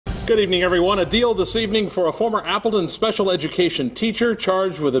Good evening, everyone. A deal this evening for a former Appleton special education teacher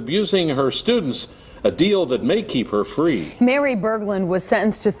charged with abusing her students. A deal that may keep her free. Mary Berglund was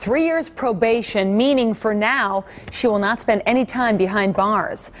sentenced to 3 years probation, meaning for now she will not spend any time behind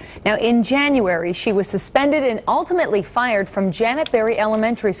bars. Now, in January, she was suspended and ultimately fired from Janet Berry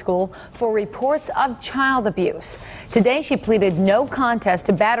Elementary School for reports of child abuse. Today, she pleaded no contest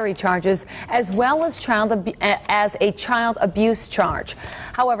to battery charges as well as a child abuse charge.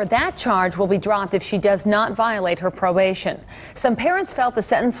 However, that charge will be dropped if she does not violate her probation. Some parents felt the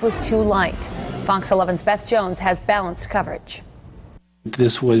sentence was too light. Fox 11's Beth Jones has balanced coverage.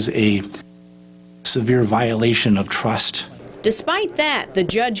 This was a severe violation of trust. Despite that, the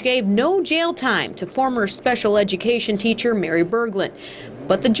judge gave no jail time to former special education teacher Mary Berglund.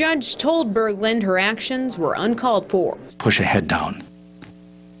 But the judge told Berglund her actions were uncalled for. Push a head down,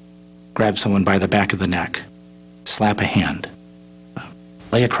 grab someone by the back of the neck, slap a hand,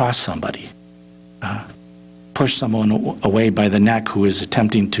 lay across somebody, push someone away by the neck who is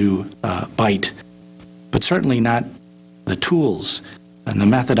attempting to bite, but certainly not the tools and the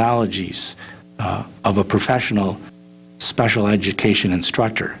methodologies of a professional special education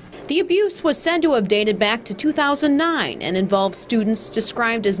instructor. The abuse was said to have dated back to 2009 and involved students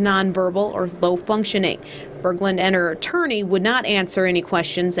described as nonverbal or low functioning. Berglund and her attorney would not answer any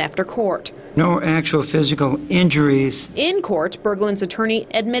questions after court. No actual physical injuries. In court, Berglund's attorney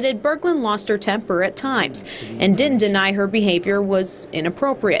admitted Berglund lost her temper at times and didn't deny her behavior was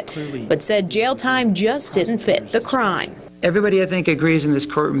inappropriate, but said jail time just didn't fit the crime. Everybody, I think, agrees in this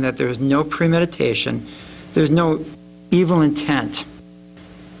courtroom that there is no premeditation, there's no evil intent.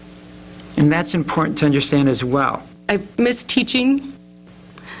 And that's important to understand as well. I miss teaching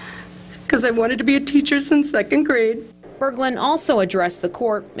because I wanted to be a teacher since 2nd grade. Berglund also addressed the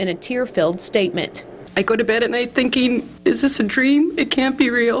court in a tear-filled statement. I go to bed at night thinking, is this a dream? It can't be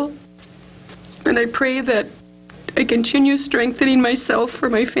real. And I pray that I continue strengthening myself for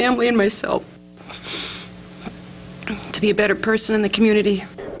my family and myself to be a better person in the community.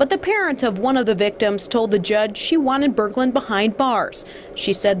 But the parent of one of the victims told the judge she wanted Berglund behind bars.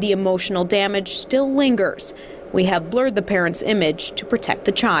 She said the emotional damage still lingers. We have blurred the parent's image to protect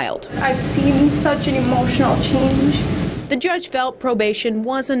the child. I've seen such an emotional change. The judge felt probation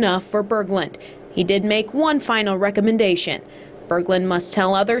was enough for Berglund. He did make one final recommendation. Berglund must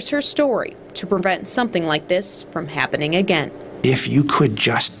tell others her story to prevent something like this from happening again. If you could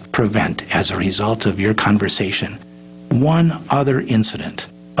just prevent, as a result of your conversation, one other incident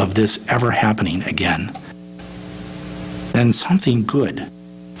of this ever happening again, then something good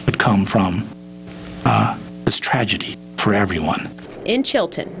would come from this tragedy for everyone. In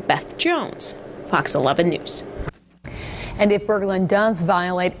Chilton, Beth Jones, Fox 11 News. And if Berglund does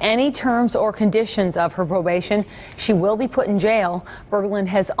violate any terms or conditions of her probation, she will be put in jail. Berglund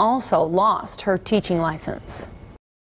has also lost her teaching license.